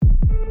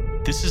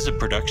This is a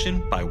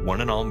production by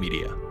One and All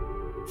Media.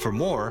 For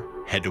more,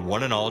 head to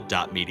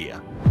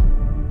oneandall.media.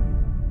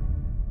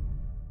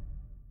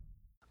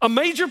 A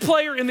major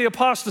player in the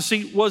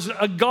apostasy was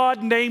a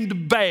god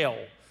named Baal.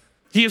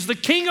 He is the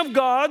king of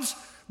gods,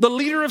 the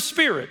leader of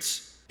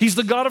spirits. He's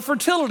the god of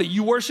fertility.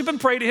 You worship and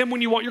pray to him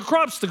when you want your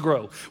crops to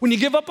grow. When you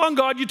give up on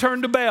God, you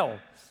turn to Baal.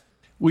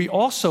 We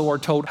also are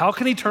told, how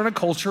can he turn a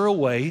culture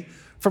away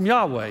from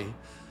Yahweh?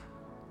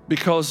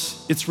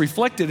 Because it's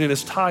reflected in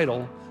his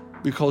title,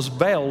 because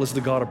Baal is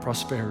the god of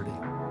prosperity.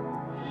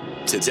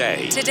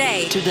 Today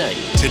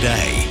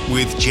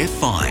with Jeff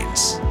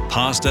Vines,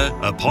 pastor,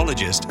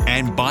 apologist,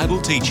 and Bible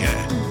teacher.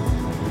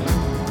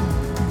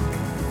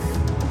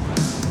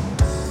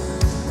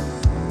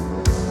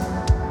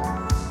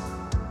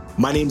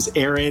 My name's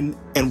Aaron,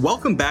 and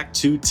welcome back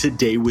to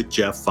Today with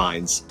Jeff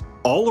Vines.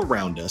 All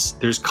around us,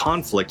 there's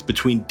conflict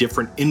between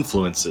different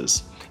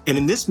influences. And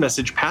in this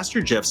message,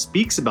 Pastor Jeff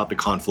speaks about the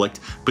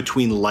conflict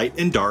between light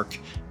and dark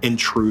and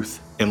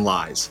truth and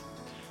lies.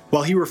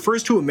 While he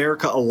refers to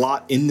America a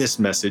lot in this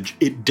message,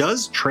 it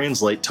does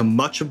translate to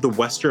much of the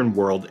Western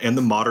world and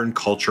the modern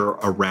culture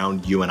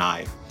around you and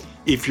I.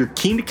 If you're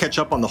keen to catch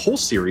up on the whole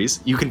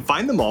series, you can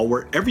find them all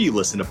wherever you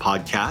listen to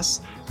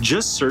podcasts.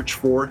 Just search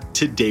for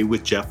Today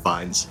with Jeff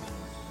Vines.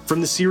 From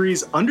the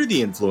series Under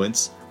the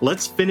Influence,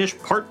 let's finish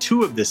part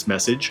 2 of this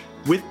message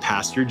with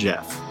Pastor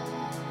Jeff.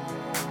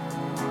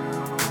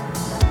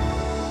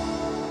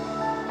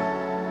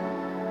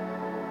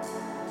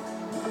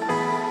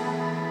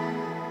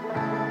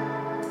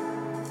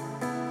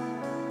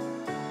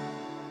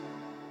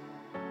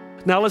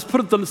 Now let's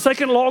put the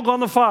second log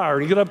on the fire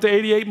and get up to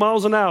 88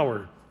 miles an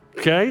hour,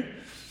 okay?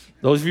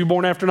 Those of you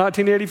born after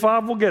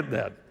 1985 will get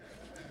that.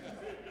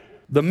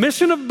 The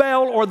mission of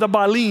Baal, or the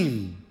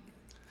Baalim,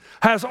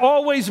 has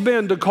always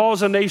been to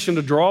cause a nation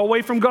to draw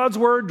away from God's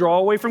word, draw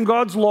away from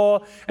God's law,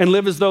 and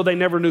live as though they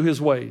never knew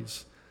his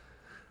ways.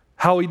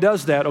 How he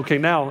does that, okay,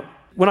 now,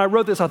 when I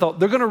wrote this, I thought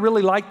they're gonna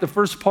really like the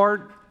first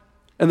part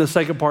and the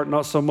second part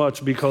not so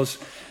much, because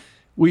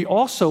we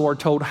also are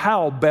told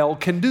how Baal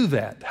can do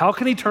that. How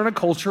can he turn a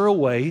culture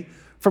away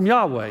from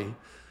Yahweh?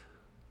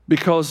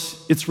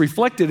 Because it's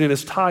reflected in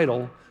his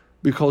title,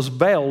 because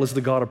Baal is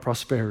the god of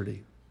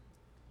prosperity.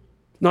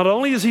 Not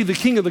only is he the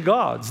king of the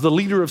gods, the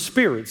leader of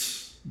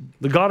spirits,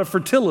 the god of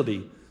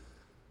fertility,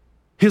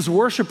 his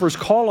worshipers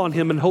call on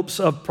him in hopes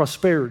of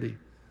prosperity.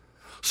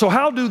 So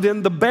how do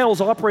then the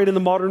Baals operate in the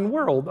modern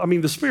world? I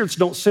mean, the spirits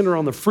don't center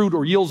on the fruit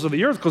or yields of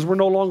the earth because we're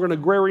no longer an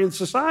agrarian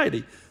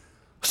society.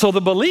 So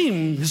the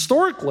Baalim,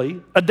 historically,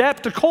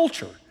 adapt to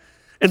culture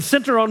and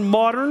center on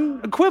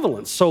modern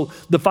equivalents. So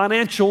the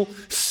financial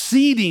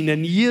seeding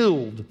and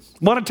yield,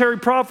 monetary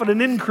profit and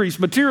increase,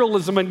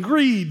 materialism and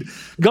greed.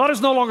 God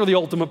is no longer the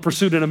ultimate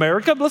pursuit in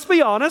America. But let's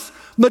be honest,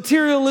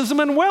 materialism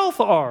and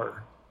wealth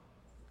are.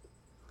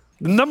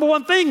 The number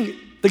one thing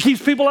that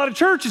keeps people out of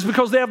church is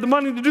because they have the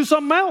money to do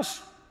something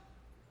else.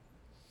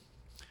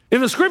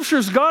 In the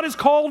scriptures, God is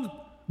called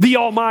the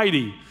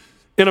Almighty.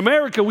 In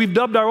America, we've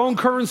dubbed our own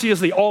currency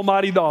as the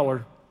almighty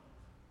dollar.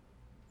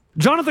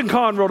 Jonathan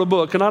Cahn wrote a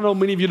book, and I know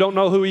many of you don't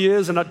know who he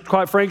is, and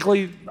quite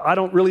frankly, I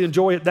don't really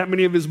enjoy that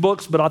many of his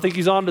books, but I think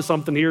he's onto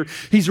something here.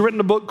 He's written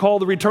a book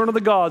called The Return of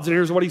the Gods, and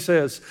here's what he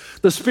says.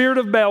 The spirit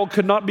of Baal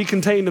could not be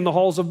contained in the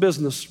halls of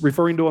business,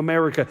 referring to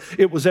America.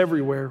 It was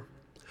everywhere.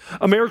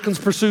 Americans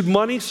pursued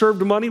money,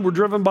 served money, were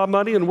driven by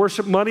money, and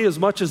worshiped money as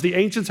much as the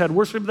ancients had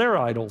worshiped their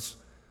idols.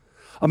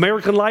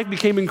 American life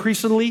became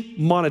increasingly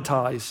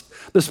monetized.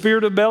 The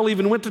spirit of Baal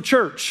even went to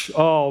church.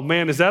 Oh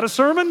man, is that a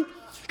sermon?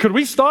 Could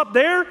we stop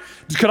there?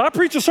 Could I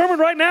preach a sermon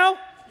right now?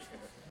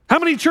 How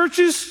many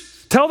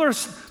churches tell their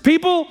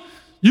people,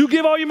 you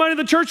give all your money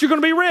to the church, you're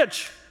gonna be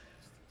rich?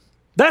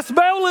 That's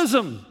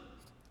Baalism.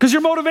 Because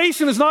your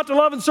motivation is not to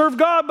love and serve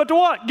God, but to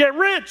what? Get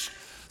rich.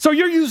 So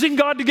you're using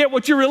God to get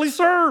what you really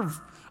serve.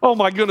 Oh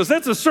my goodness,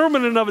 that's a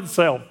sermon in and of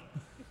itself.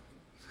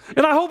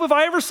 And I hope if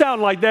I ever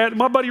sound like that,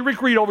 my buddy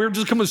Rick Reed over here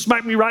just come and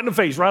smack me right in the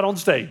face, right on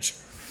stage.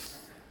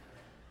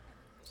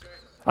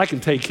 I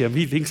can take him.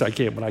 He thinks I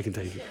can, but I can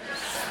take him.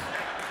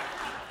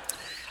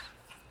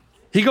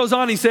 He goes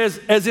on, he says,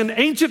 as in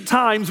ancient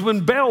times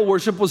when Baal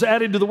worship was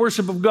added to the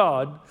worship of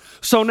God,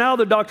 so now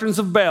the doctrines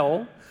of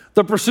Baal,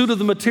 the pursuit of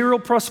the material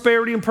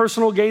prosperity and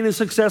personal gain and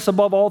success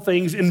above all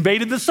things,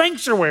 invaded the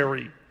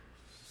sanctuary.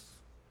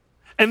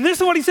 And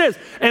this is what he says.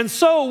 And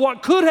so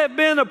what could have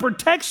been a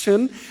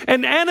protection,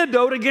 an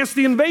antidote against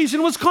the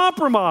invasion, was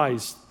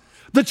compromised.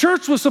 The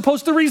church was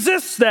supposed to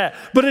resist that,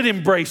 but it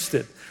embraced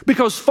it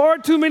because far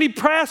too many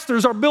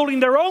pastors are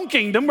building their own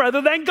kingdom rather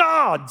than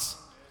God's.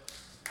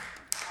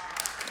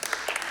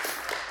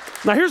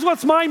 Now here's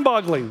what's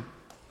mind-boggling.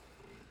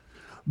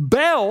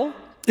 Baal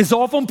is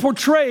often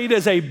portrayed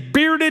as a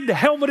bearded,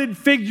 helmeted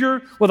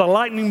figure with a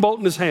lightning bolt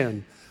in his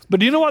hand.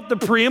 But do you know what the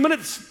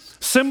preeminent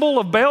symbol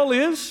of Baal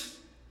is?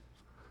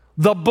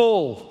 The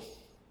bull.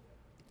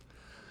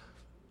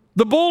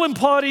 The bull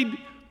embodied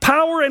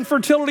power and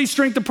fertility,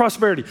 strength and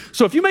prosperity.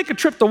 So if you make a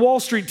trip to Wall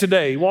Street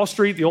today, Wall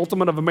Street, the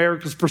ultimate of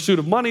America's pursuit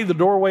of money, the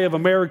doorway of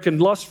American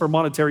lust for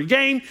monetary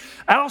gain,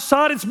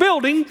 outside its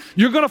building,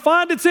 you're going to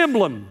find its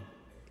emblem,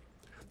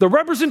 the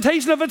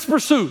representation of its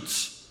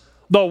pursuits,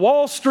 the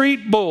Wall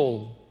Street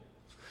bull.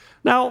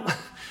 Now,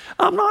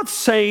 I'm not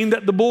saying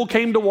that the bull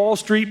came to Wall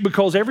Street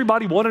because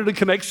everybody wanted a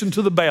connection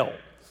to the bell,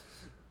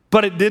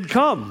 but it did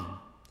come.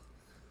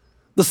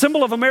 The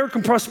symbol of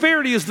American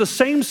prosperity is the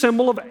same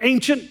symbol of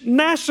ancient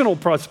national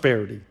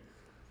prosperity.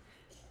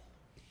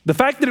 The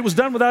fact that it was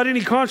done without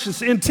any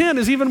conscious intent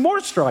is even more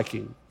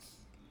striking.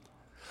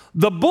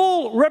 The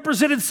bull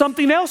represented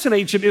something else in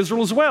ancient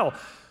Israel as well,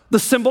 the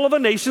symbol of a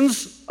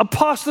nation's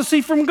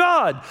apostasy from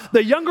God.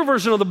 The younger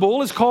version of the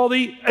bull is called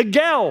the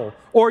egel,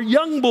 or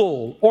young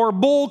bull, or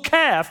bull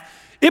calf.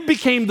 It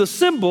became the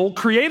symbol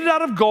created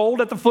out of gold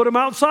at the foot of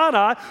Mount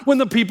Sinai when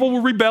the people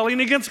were rebelling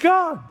against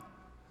God.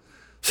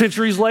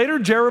 Centuries later,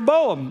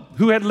 Jeroboam,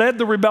 who had led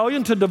the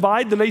rebellion to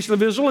divide the nation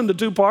of Israel into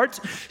two parts,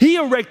 he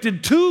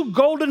erected two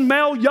golden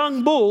male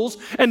young bulls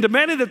and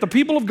demanded that the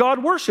people of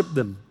God worship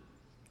them.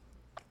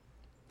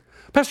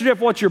 Pastor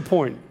Jeff, what's your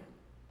point?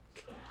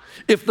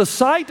 If the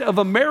site of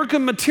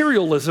American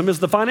materialism is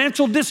the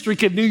financial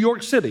district in New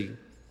York City,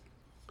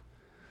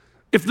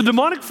 if the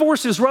demonic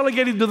forces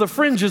relegated to the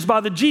fringes by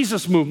the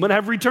Jesus movement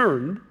have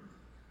returned,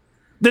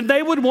 then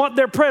they would want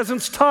their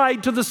presence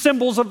tied to the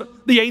symbols of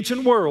the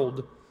ancient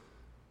world.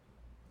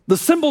 The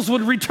symbols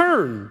would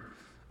return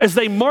as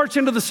they march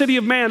into the city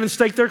of man and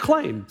stake their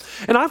claim.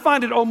 And I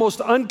find it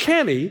almost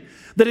uncanny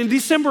that in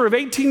December of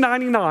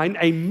 1899,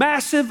 a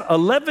massive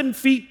 11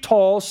 feet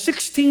tall,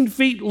 16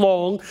 feet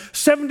long,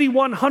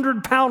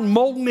 7,100-pound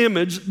molten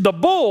image, the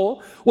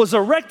bull, was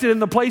erected in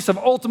the place of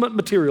ultimate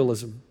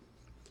materialism.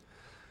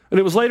 And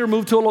it was later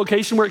moved to a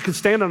location where it could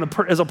stand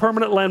as a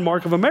permanent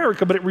landmark of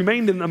America, but it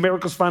remained in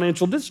America's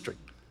financial district.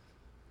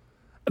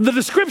 The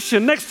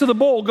description next to the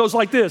bull goes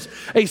like this: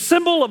 a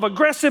symbol of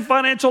aggressive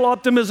financial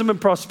optimism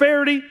and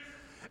prosperity.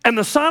 And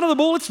the sign of the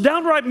bull, it's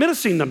downright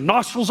menacing. The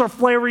nostrils are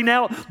flaring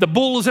out. The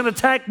bull is in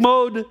attack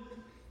mode.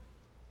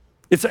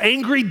 It's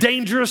angry,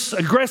 dangerous,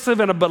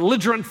 aggressive, and a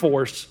belligerent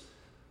force,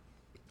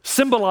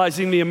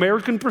 symbolizing the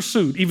American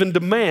pursuit, even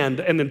demand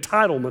and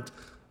entitlement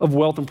of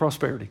wealth and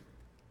prosperity.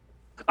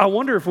 I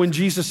wonder if when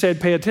Jesus said,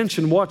 pay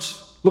attention, watch,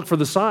 look for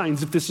the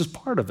signs, if this is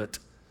part of it.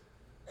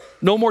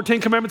 No more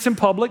 10 Commandments in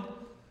public.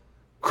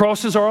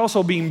 Crosses are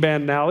also being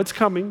banned now. It's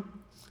coming.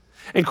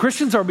 And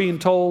Christians are being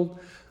told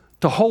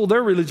to hold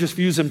their religious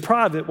views in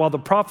private while the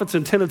prophets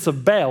and tenets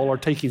of Baal are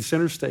taking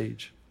center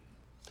stage.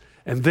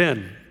 And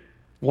then,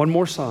 one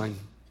more sign.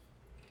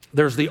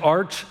 There's the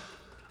Arch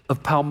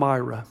of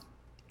Palmyra.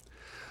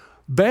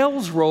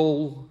 Baal's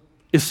role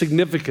is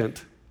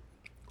significant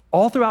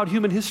all throughout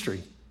human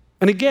history.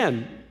 And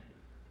again,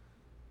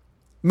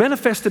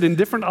 manifested in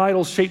different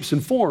idols, shapes,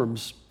 and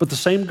forms, but the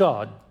same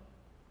God.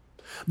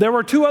 There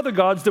are two other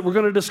gods that we're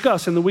going to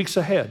discuss in the weeks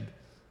ahead.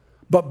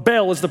 But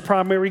Baal is the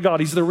primary god.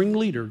 He's the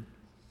ringleader.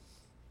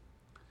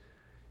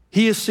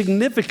 He is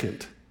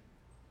significant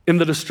in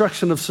the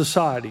destruction of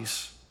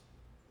societies,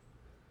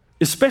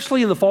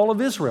 especially in the fall of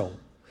Israel.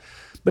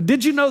 But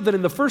did you know that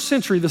in the first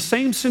century, the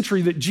same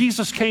century that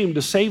Jesus came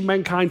to save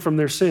mankind from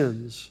their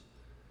sins,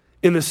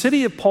 in the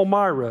city of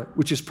Palmyra,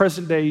 which is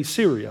present-day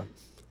Syria,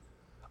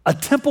 a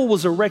temple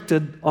was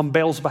erected on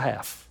Baal's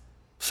behalf.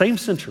 Same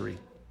century.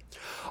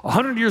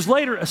 100 years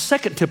later, a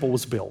second temple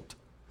was built.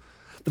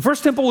 The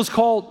first temple was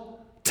called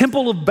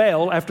Temple of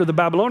Baal, after the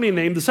Babylonian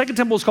name. The second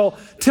temple was called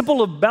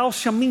Temple of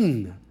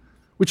Baal-Shamin,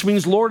 which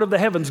means Lord of the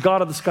heavens,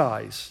 God of the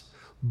skies.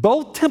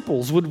 Both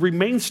temples would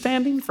remain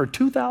standing for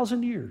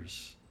 2,000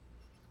 years.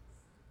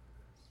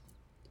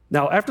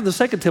 Now, after the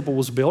second temple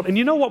was built, and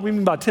you know what we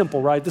mean by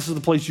temple, right? This is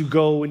the place you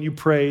go and you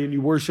pray and you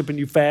worship and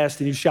you fast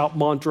and you shout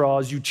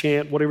mantras, you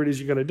chant, whatever it is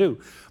you're going to do.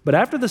 But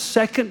after the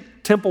second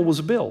temple was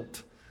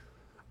built,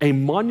 a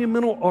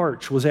monumental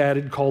arch was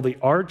added called the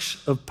Arch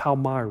of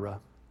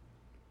Palmyra.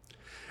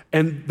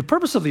 And the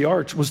purpose of the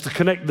arch was to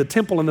connect the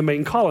temple and the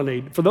main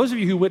colonnade. For those of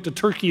you who went to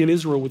Turkey and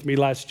Israel with me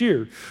last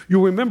year,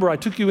 you'll remember I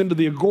took you into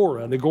the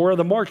Agora,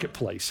 the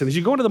marketplace. And as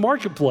you go into the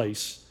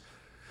marketplace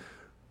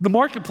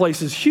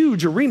is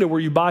huge arena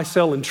where you buy,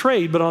 sell, and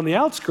trade, but on the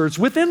outskirts,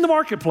 within the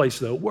marketplace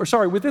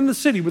within the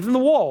city, within the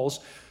walls,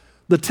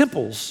 the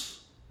temples,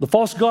 the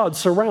false gods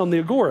surround the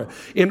Agora.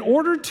 In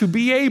order to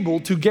be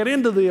able to get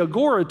into the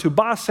Agora to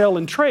buy, sell,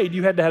 and trade,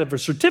 you had to have a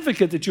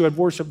certificate that you had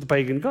worshiped the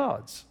pagan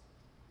gods.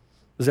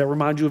 Does that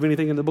remind you of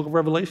anything in the book of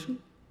Revelation?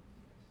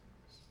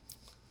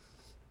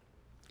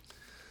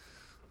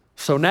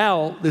 So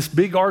now this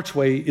big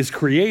archway is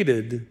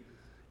created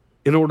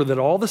in order that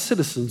all the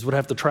citizens would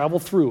have to travel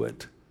through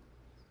it,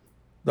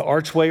 the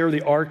archway or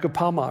the Ark of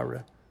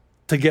Palmyra,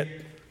 to get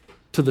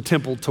to the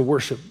temple to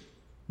worship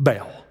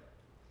Baal.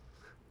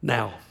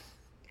 Now,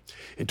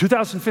 in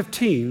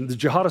 2015, the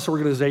jihadist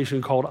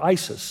organization called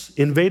ISIS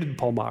invaded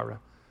Palmyra,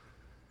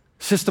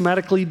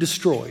 systematically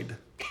destroyed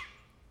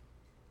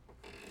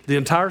the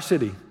entire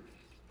city.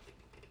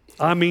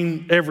 I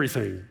mean,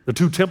 everything. The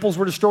two temples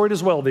were destroyed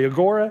as well, the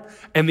Agora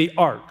and the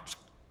Ark.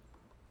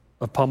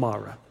 of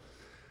Palmyra.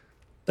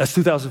 That's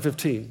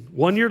 2015.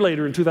 1 year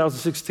later, in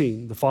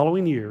 2016, the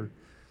following year,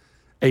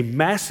 a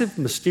massive,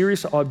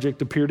 mysterious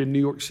object appeared in New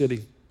York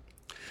City.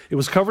 It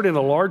was covered in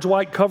a large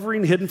white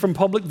covering hidden from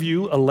public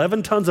view,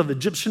 11 tons of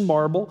Egyptian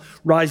marble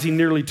rising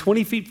nearly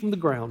 20 feet from the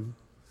ground.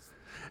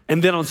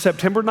 And then on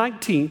September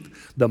 19th,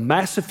 the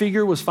massive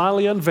figure was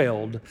finally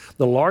unveiled.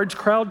 The large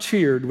crowd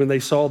cheered when they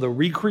saw the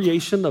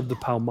recreation of the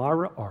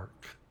Palmyra Ark.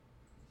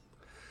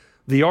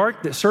 The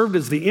ark that served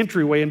as the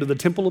entryway into the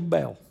temple of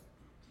Baal.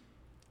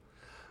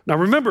 Now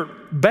remember,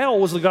 Baal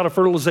was the god of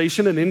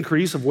fertilization and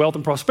increase of wealth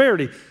and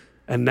prosperity.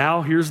 And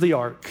now here's the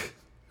ark,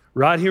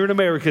 right here in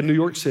America, New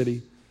York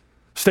City,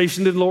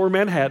 stationed in Lower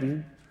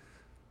Manhattan,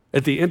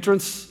 at the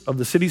entrance of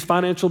the city's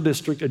financial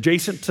district,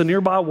 adjacent to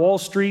nearby Wall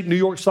Street, New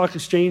York Stock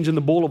Exchange, and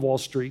the Bull of Wall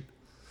Street.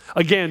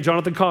 Again,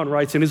 Jonathan Cahn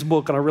writes in his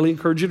book, and I really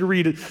encourage you to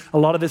read it. A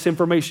lot of this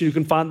information you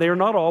can find there,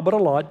 not all, but a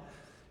lot.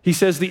 He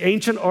says the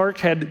ancient ark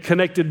had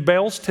connected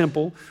Baal's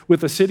temple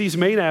with the city's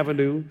main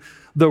avenue.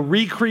 The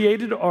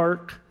recreated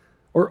ark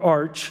or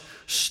arch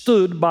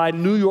stood by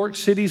New York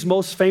City's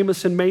most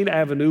famous and main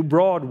avenue,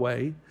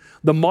 Broadway,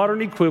 the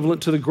modern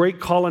equivalent to the great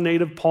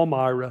colonnade of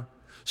Palmyra.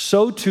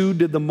 So too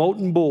did the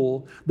molten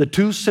bull. The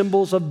two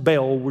symbols of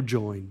Baal were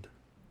joined.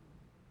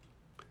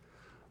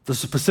 The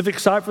specific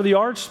site for the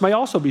arch may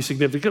also be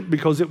significant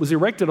because it was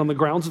erected on the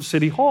grounds of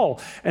City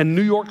Hall, and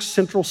New York's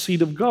central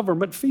seat of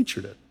government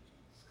featured it.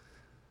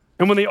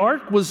 And when the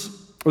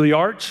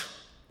arch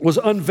was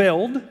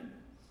unveiled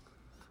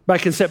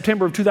back in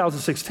September of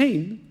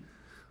 2016,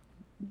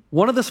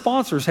 one of the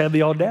sponsors had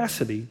the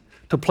audacity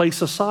to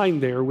place a sign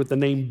there with the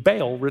name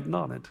Baal written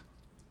on it.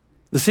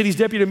 The city's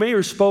deputy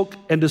mayor spoke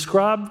and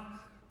described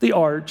the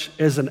arch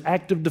as an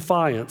act of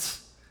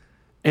defiance.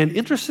 And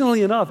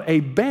interestingly enough, a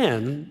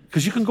band,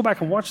 because you can go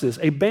back and watch this,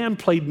 a band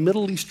played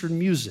Middle Eastern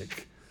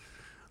music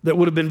that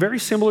would have been very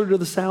similar to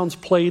the sounds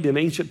played in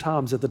ancient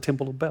times at the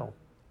Temple of Baal.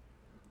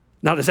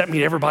 Now, does that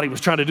mean everybody was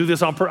trying to do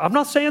this on purpose? I'm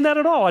not saying that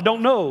at all. I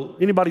don't know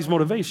anybody's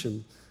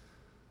motivation.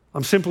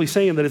 I'm simply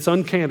saying that it's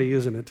uncanny,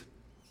 isn't it?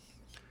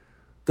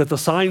 That the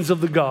signs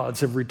of the gods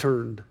have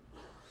returned.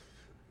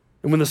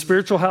 And when the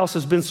spiritual house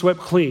has been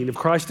swept clean, if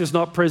Christ is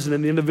not present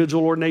in the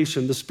individual or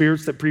nation, the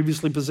spirits that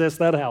previously possessed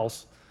that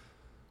house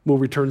will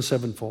return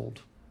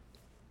sevenfold.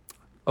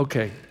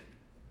 Okay,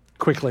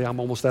 quickly, I'm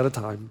almost out of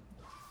time.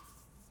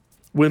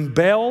 When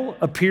Baal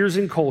appears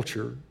in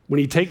culture, when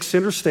he takes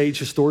center stage,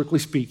 historically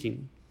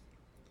speaking,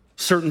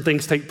 certain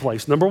things take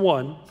place. Number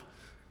one,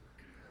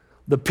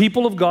 the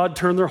people of God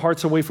turn their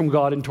hearts away from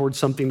God and towards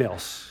something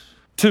else.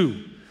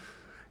 Two,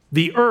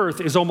 the earth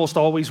is almost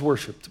always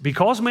worshiped.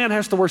 Because man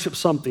has to worship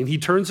something, he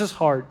turns his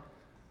heart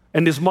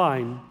and his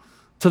mind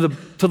to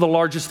the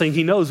largest thing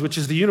he knows, which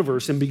is the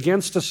universe, and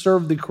begins to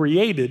serve the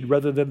created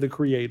rather than the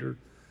creator.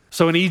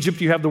 So in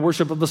Egypt, you have the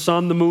worship of the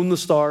sun, the moon, the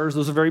stars.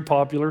 Those are very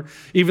popular.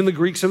 Even the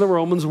Greeks and the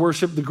Romans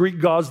worshiped the Greek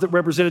gods that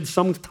represented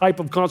some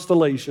type of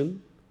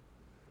constellation.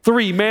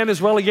 Three, man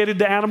is relegated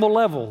to animal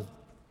level.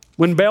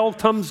 When Baal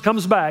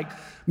comes back,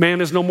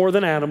 man is no more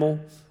than animal.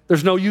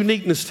 There's no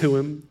uniqueness to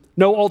him.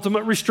 No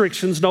ultimate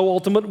restrictions, no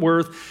ultimate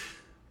worth.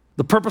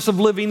 The purpose of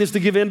living is to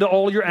give in to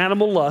all your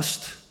animal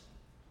lust.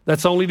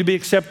 That's only to be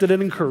accepted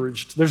and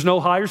encouraged. There's no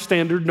higher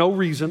standard, no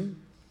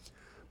reason.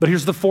 But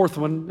here's the fourth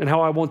one and how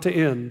I want to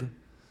end.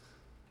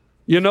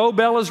 You know,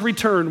 Bala's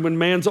return when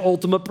man's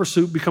ultimate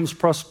pursuit becomes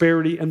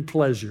prosperity and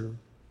pleasure.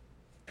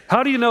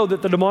 How do you know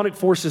that the demonic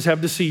forces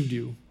have deceived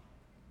you?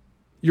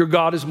 Your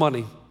God is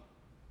money.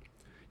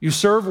 You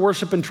serve,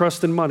 worship, and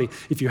trust in money.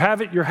 If you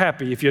have it, you're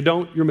happy. If you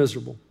don't, you're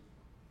miserable.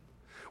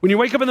 When you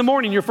wake up in the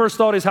morning, your first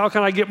thought is, how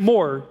can I get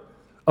more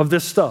of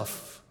this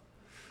stuff?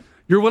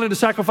 You're willing to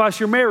sacrifice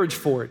your marriage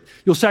for it.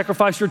 You'll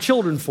sacrifice your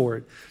children for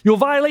it. You'll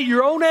violate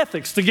your own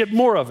ethics to get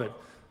more of it,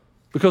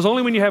 because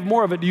only when you have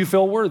more of it do you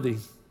feel worthy.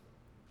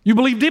 You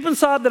believe deep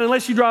inside that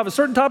unless you drive a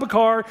certain type of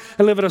car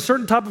and live in a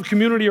certain type of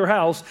community or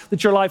house,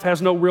 that your life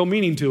has no real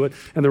meaning to it.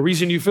 And the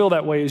reason you feel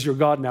that way is your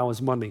God now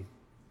is money.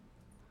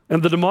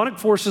 And the demonic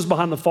forces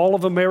behind the fall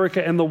of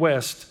America and the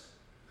West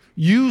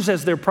use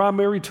as their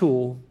primary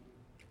tool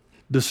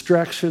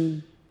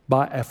distraction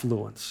by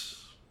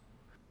affluence.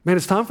 Man,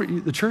 it's time for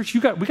you, the church. We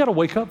got to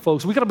wake up,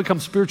 folks. We got to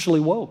become spiritually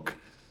woke.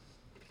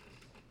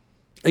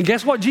 And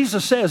guess what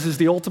Jesus says is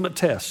the ultimate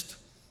test?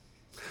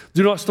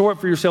 Do not store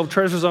up for yourself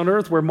treasures on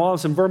earth where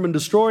moths and vermin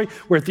destroy,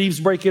 where thieves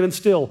break in and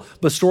steal.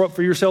 But store up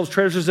for yourselves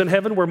treasures in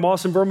heaven where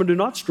moths and vermin do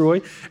not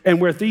destroy,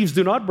 and where thieves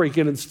do not break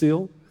in and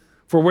steal.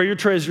 For where your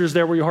treasure is,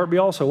 there will your heart be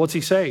also. What's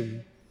he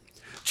saying?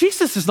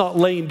 Jesus is not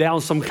laying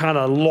down some kind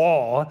of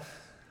law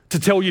to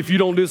tell you if you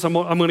don't do this, I'm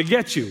going to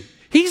get you.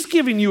 He's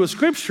giving you a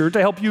scripture to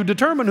help you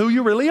determine who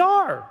you really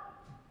are.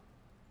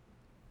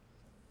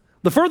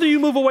 The further you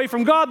move away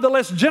from God, the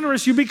less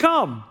generous you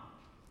become.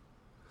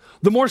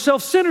 The more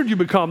self-centered you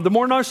become, the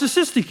more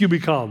narcissistic you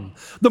become.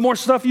 The more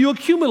stuff you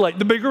accumulate,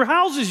 the bigger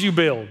houses you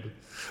build.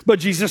 But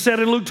Jesus said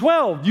in Luke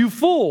 12, you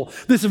fool,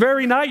 this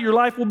very night your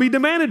life will be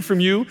demanded from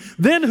you.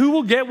 Then who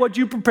will get what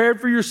you prepared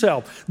for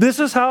yourself? This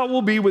is how it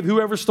will be with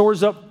whoever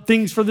stores up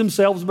things for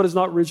themselves but is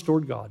not rich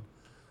toward God.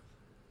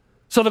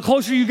 So the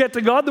closer you get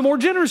to God, the more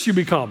generous you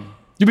become.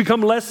 You become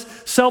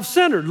less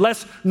self-centered,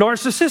 less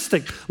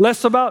narcissistic,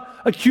 less about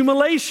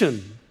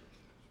accumulation.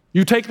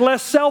 You take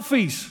less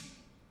selfies.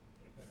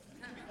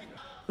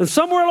 And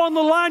somewhere along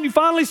the line, you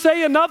finally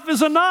say enough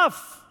is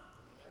enough.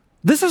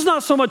 This is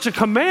not so much a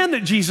command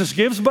that Jesus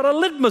gives, but a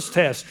litmus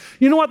test.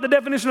 You know what the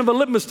definition of a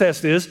litmus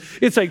test is?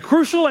 It's a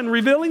crucial and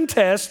revealing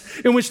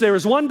test in which there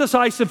is one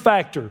decisive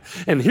factor.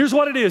 And here's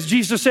what it is.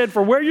 Jesus said,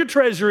 for where your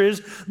treasure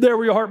is, there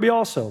will your heart be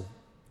also.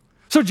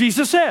 So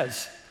Jesus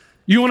says,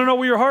 you want to know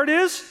where your heart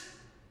is?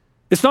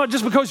 It's not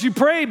just because you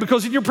pray,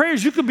 because in your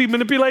prayers you could be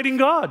manipulating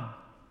God.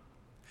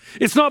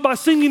 It's not by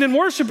singing and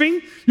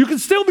worshiping, you can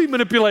still be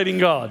manipulating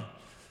God.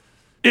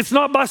 It's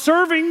not by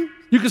serving.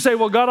 You can say,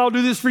 well, God, I'll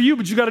do this for you,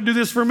 but you got to do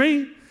this for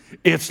me.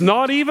 It's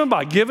not even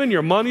by giving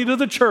your money to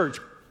the church,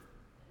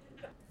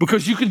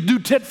 because you can do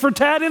tit for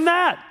tat in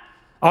that.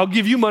 I'll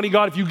give you money,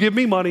 God, if you give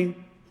me money.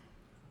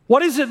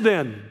 What is it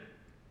then?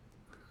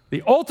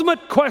 The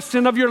ultimate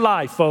question of your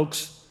life,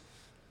 folks.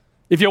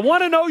 If you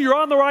want to know you're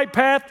on the right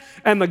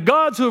path and the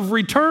gods who have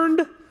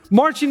returned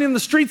marching in the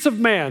streets of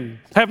man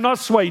have not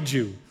swayed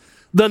you,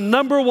 the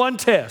number one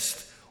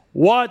test,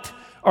 what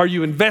are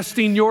you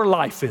investing your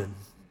life in?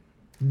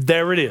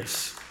 There it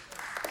is.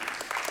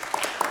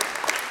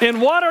 And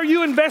what are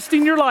you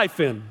investing your life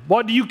in?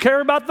 What do you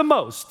care about the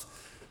most?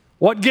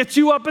 What gets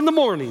you up in the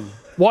morning?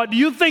 What do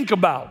you think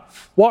about?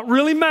 What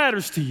really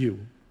matters to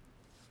you?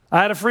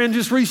 I had a friend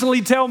just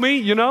recently tell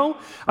me,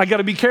 I got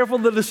to be careful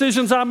of the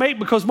decisions I make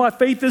because my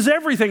faith is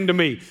everything to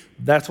me.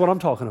 That's what I'm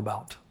talking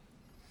about.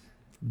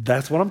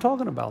 That's what I'm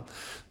talking about.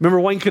 Remember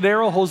Wayne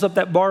Cadero holds up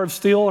that bar of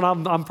steel,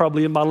 and I'm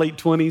probably in my late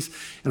 20s,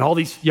 and all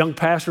these young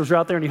pastors are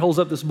out there, and he holds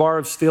up this bar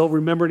of steel,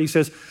 remember, and he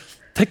says,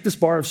 take this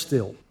bar of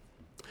steel.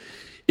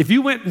 If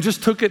you went and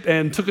just took it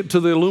to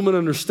the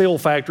aluminum or steel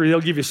factory,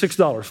 they'll give you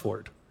 $6 for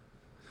it.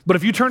 But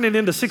if you turn it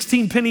into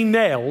 16-penny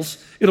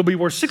nails, it'll be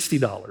worth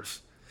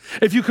 $60.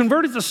 If you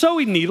convert it to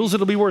sewing needles,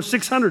 it'll be worth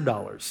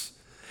 $600.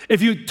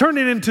 If you turn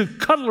it into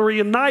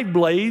cutlery and knife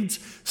blades,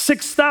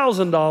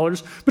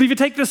 $6,000. But if you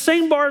take the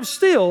same bar of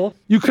steel,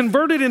 you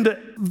convert it into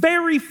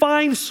very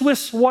fine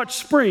Swiss watch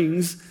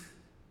springs,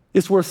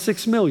 it's worth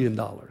 $6 million.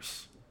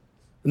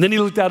 And then he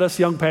looked at us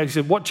young pastors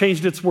and said, what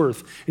changed its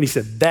worth? And he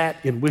said, that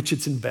in which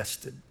it's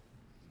invested.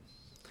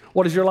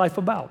 What is your life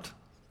about?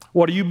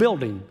 What are you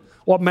building?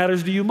 What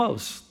matters to you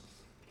most?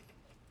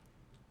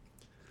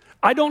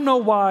 I don't know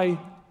why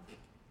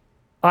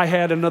I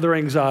had another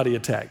anxiety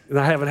attack, and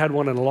I haven't had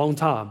one in a long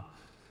time.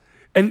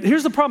 And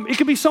here's the problem. It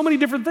could be so many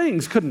different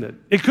things, couldn't it?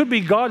 It could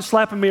be God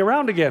slapping me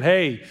around again.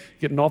 Hey,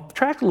 getting off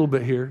track a little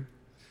bit here.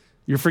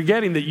 You're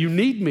forgetting that you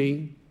need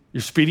me.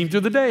 You're speeding through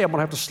the day. I'm going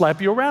to have to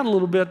slap you around a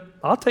little bit.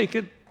 I'll take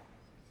it.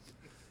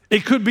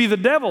 It could be the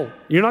devil.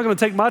 You're not going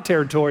to take my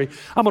territory.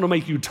 I'm going to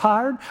make you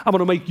tired. I'm going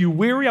to make you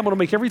weary. I'm going to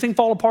make everything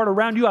fall apart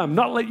around you. I'm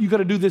not letting you go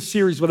to do this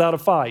series without a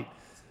fight.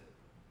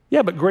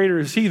 Yeah, but greater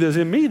is he that is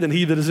in me than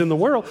he that is in the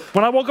world.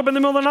 When I woke up in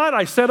the middle of the night,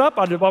 I sat up.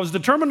 I was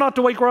determined not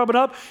to wake Robin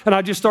up, and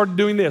I just started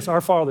doing this.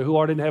 Our Father, who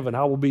art in heaven,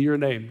 hallowed be your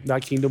name.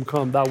 Thy kingdom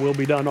come, thy will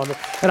be done on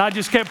earth. And I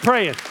just kept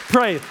praying.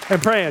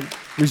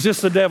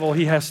 Resist the devil,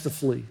 he has to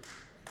flee.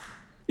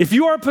 If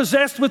you are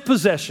possessed with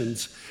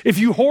possessions, if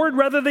you hoard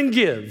rather than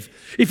give,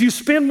 if you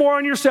spend more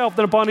on yourself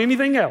than upon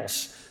anything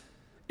else,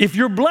 if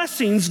your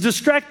blessings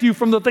distract you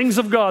from the things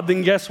of God,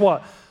 then guess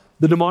what?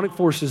 The demonic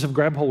forces have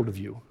grabbed hold of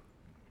you.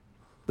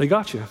 They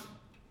got you.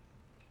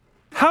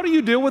 How do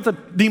you deal with a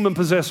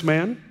demon-possessed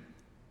man?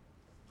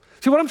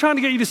 See, what I'm trying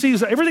to get you to see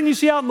is that everything you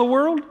see out in the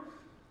world,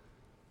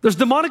 there's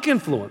demonic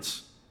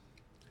influence.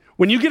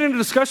 When you get into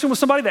discussion with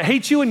somebody that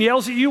hates you and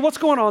yells at you, what's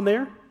going on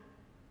there?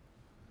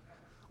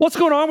 What's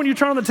going on when you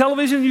turn on the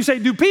television and you say,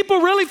 do people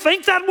really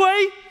think that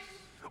way?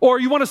 Or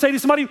you want to say to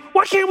somebody,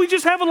 why can't we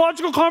just have a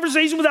logical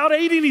conversation without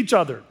hating each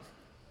other?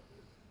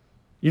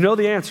 You know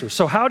the answer.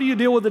 So how do you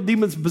deal with a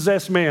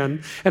demon-possessed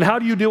man, and how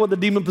do you deal with a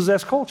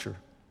demon-possessed culture?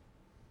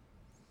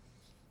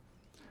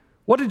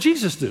 What did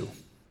Jesus do?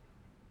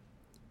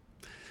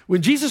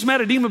 When Jesus met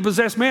a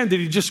demon-possessed man, did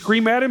he just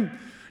scream at him,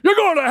 you're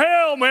going to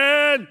hell,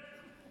 man.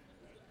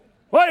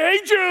 I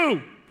hate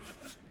you.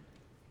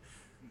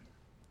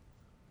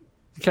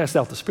 He cast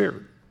out the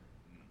spirit.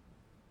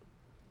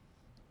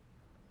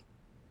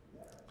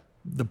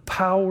 The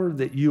power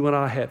that you and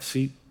I have.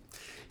 See,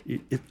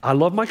 I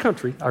love my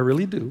country. I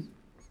really do.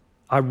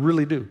 I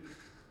really do.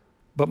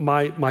 But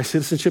my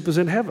citizenship is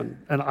in heaven,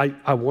 and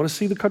I want to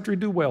see the country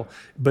do well.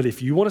 But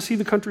if you want to see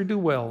the country do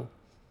well,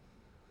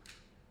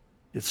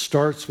 it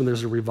starts when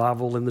there's a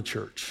revival in the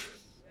church.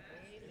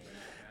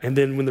 And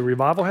then when the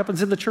revival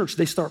happens in the church,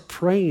 they start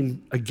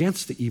praying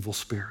against the evil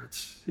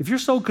spirits. If you're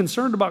so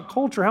concerned about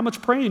culture, how much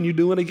praying you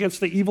doing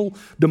against the evil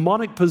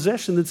demonic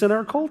possession that's in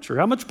our culture?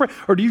 How much pray?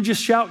 Or do you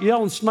just shout,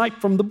 yell, and snipe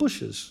from the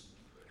bushes?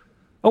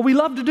 Oh, we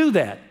love to do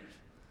that.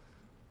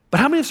 But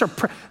how many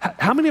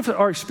of us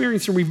are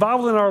experiencing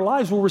revival in our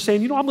lives where we're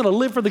saying, I'm going to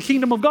live for the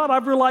kingdom of God?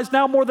 I've realized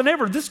now more than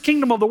ever, this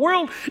kingdom of the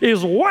world is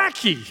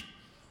wacky.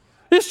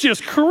 It's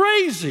just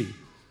crazy.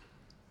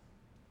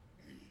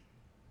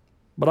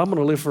 But I'm going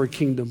to live for a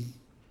kingdom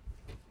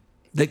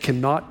that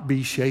cannot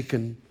be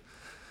shaken.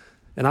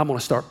 And I'm going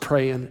to start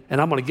praying, and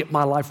I'm going to get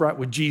my life right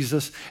with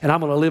Jesus, and I'm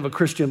going to live a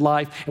Christian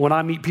life. And when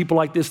I meet people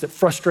like this that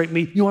frustrate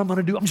me, you know what I'm going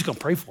to do? I'm just going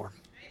to pray for them.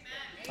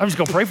 I'm just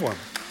going to pray for them.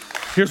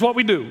 Here's what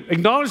we do.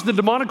 Acknowledge the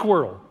demonic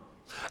world.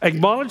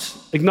 Acknowledge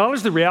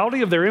the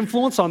reality of their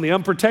influence on the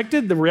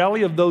unprotected, the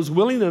reality of those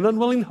willing and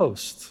unwilling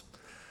hosts.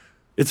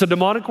 It's a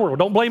demonic world.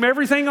 Don't blame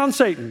everything on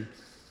Satan,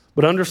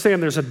 but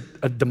understand there's a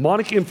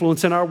demonic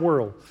influence in our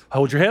world.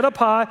 Hold your head up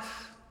high.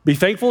 Be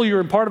thankful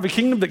you're in part of a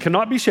kingdom that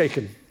cannot be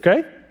shaken,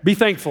 okay? Be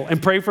thankful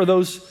and pray for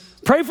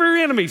your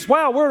enemies.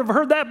 Wow, where have I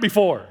heard that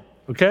before,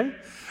 okay?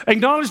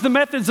 Acknowledge the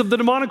methods of the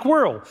demonic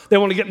world. They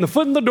want to get in the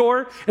foot in the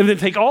door and then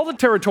take all the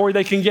territory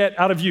they can get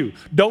out of you.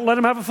 Don't let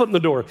them have a foot in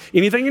the door.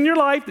 Anything in your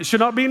life that should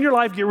not be in your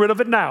life, get rid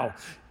of it now.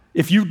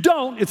 If you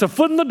don't, it's a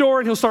foot in the door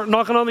and he'll start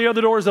knocking on the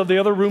other doors of the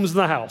other rooms in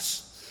the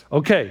house.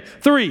 Okay.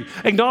 3,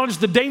 acknowledge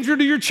the danger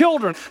to your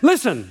children.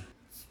 Listen,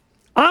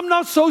 I'm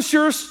not so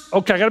sure,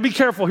 okay, I got to be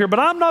careful here, but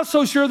I'm not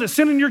so sure that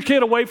sending your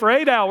kid away for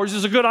 8 hours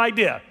is a good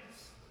idea.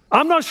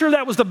 I'm not sure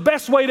that was the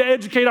best way to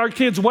educate our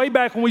kids way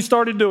back when we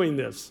started doing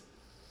this.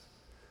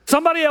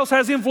 Somebody else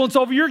has influence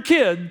over your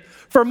kid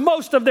for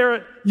most of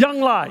their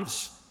young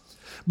lives.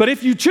 But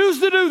if you choose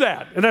to do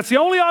that, and that's the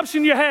only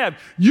option you have,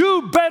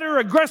 you better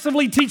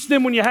aggressively teach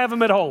them when you have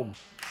them at home.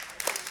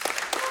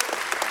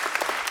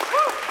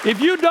 If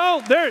you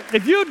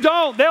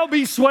don't, they'll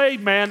be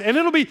swayed, man. And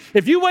it'll be,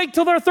 if you wait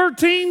till they're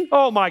 13,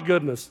 oh my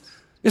goodness.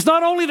 It's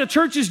not only the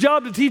church's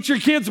job to teach your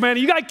kids, man.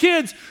 You got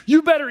kids,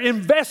 you better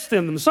invest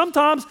in them.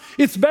 Sometimes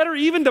it's better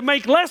even to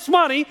make less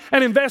money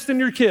and invest in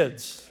your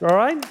kids, all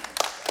right?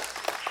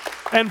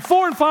 And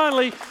 4, and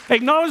finally,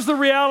 acknowledge the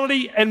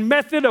reality and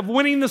method of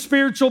winning the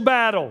spiritual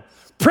battle.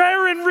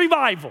 Prayer and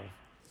revival.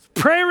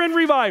 Prayer and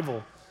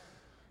revival.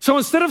 So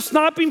instead of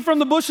sniping from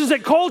the bushes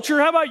at culture,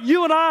 how about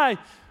you and I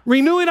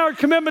renewing our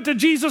commitment to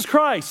Jesus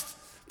Christ,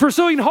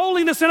 pursuing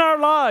holiness in our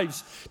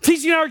lives,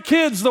 teaching our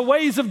kids the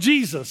ways of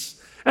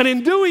Jesus. And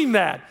in doing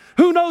that,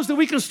 who knows that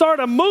we can start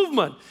a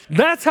movement?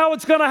 That's how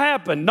it's going to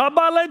happen. Not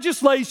by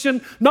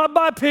legislation, not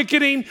by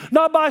picketing,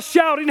 not by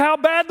shouting how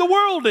bad the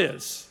world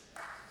is.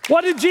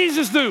 What did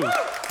Jesus do?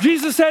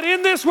 Jesus said,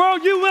 in this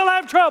world you will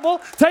have trouble.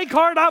 Take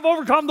heart, I've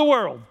overcome the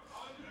world.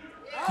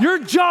 Your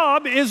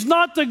job is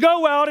not to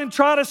go out and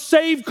try to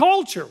save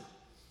culture.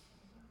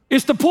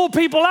 It's to pull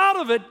people out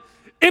of it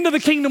into the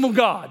kingdom of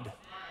God.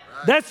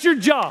 That's your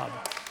job.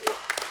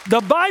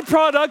 The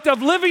byproduct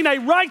of living a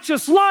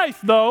righteous life,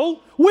 though,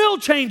 will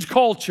change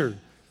culture.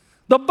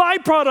 The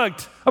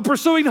byproduct of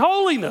pursuing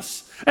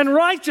holiness and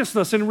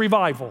righteousness and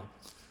revival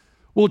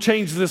will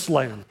change this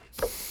land.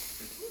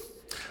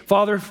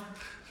 Father,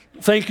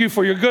 thank you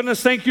for your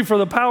goodness. Thank you for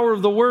the power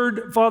of the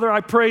word. Father,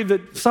 I pray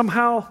that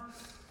somehow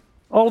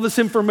all this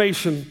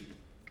information,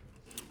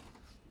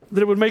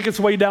 that it would make its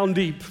way down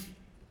deep.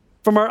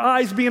 From our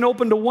eyes being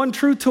open to one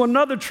truth to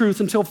another truth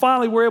until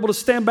finally we're able to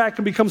stand back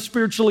and become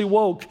spiritually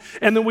woke.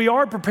 And then we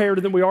are prepared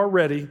and then we are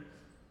ready.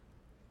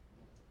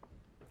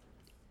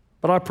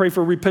 But I pray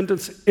for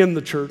repentance in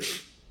the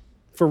church,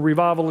 for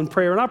revival and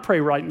prayer. And I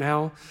pray right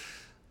now,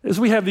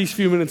 as we have these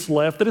few minutes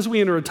left, that as we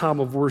enter a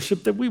time of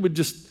worship, that we would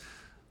just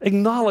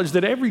acknowledge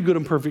that every good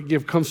and perfect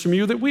gift comes from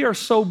you, that we are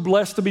so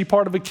blessed to be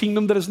part of a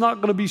kingdom that is not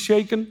going to be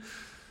shaken,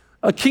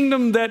 a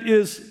kingdom that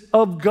is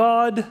of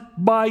God,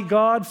 by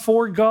God,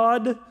 for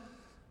God,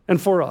 and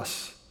for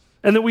us.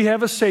 And that we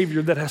have a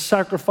Savior that has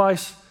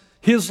sacrificed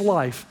his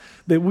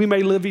life that we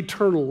may live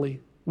eternally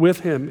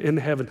with him in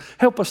heaven.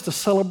 Help us to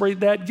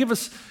celebrate that.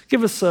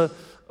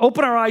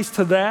 Open our eyes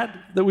to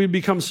that we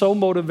become so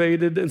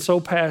motivated and so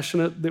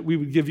passionate that we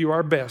would give you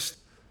our best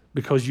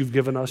because you've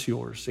given us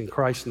yours. In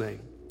Christ's name,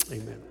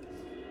 amen.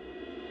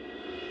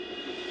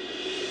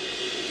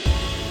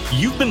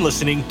 You've been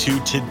listening to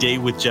Today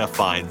with Jeff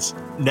Vines.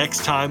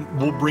 Next time,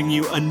 we'll bring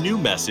you a new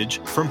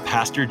message from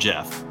Pastor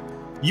Jeff.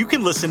 You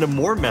can listen to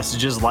more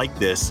messages like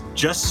this.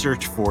 Just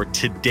search for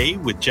Today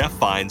with Jeff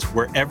Vines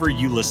wherever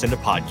you listen to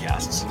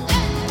podcasts.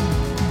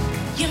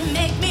 You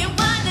make me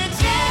wanna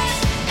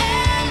dance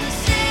and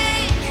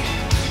sing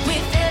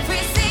with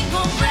every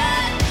single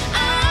breath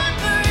I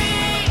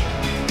breathe.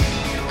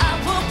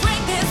 I will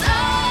bring this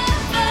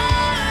offering.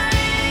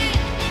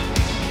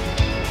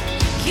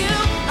 You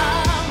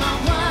are my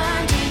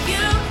wonder,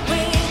 you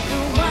bring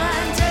the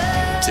wonder.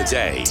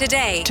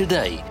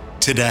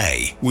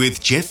 Today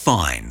with Jeff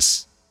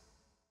Vines.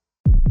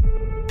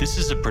 This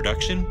is a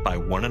production by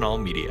One and All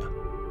Media.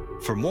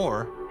 For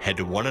more, head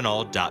to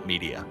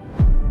oneandall.media.